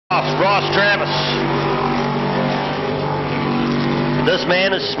Ross Travis. This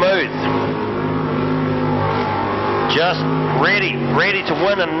man is smooth. Just ready to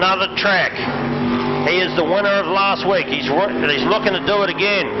win another track. He is the winner of last week. He's looking to do it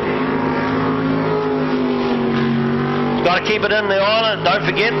again. Got to keep it in the honour. Don't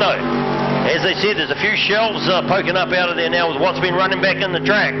forget though, as they said, there's a few shells poking up out of there now with what's been running back in the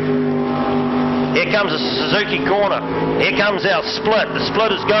track. Here comes a Suzuki corner. Here comes our split. The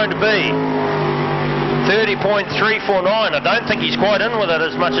split is going to be 30.349. I don't think he's quite in with it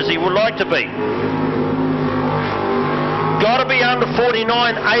as much as he would like to be. Got to be under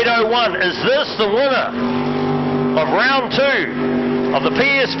 49.801. Is this the winner of round 2 of the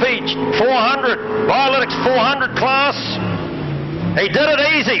PSP 400, Biolytics 400 class? He did it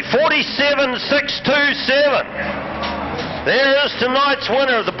easy, 47.627. There is tonight's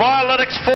winner of the Biolytics 400.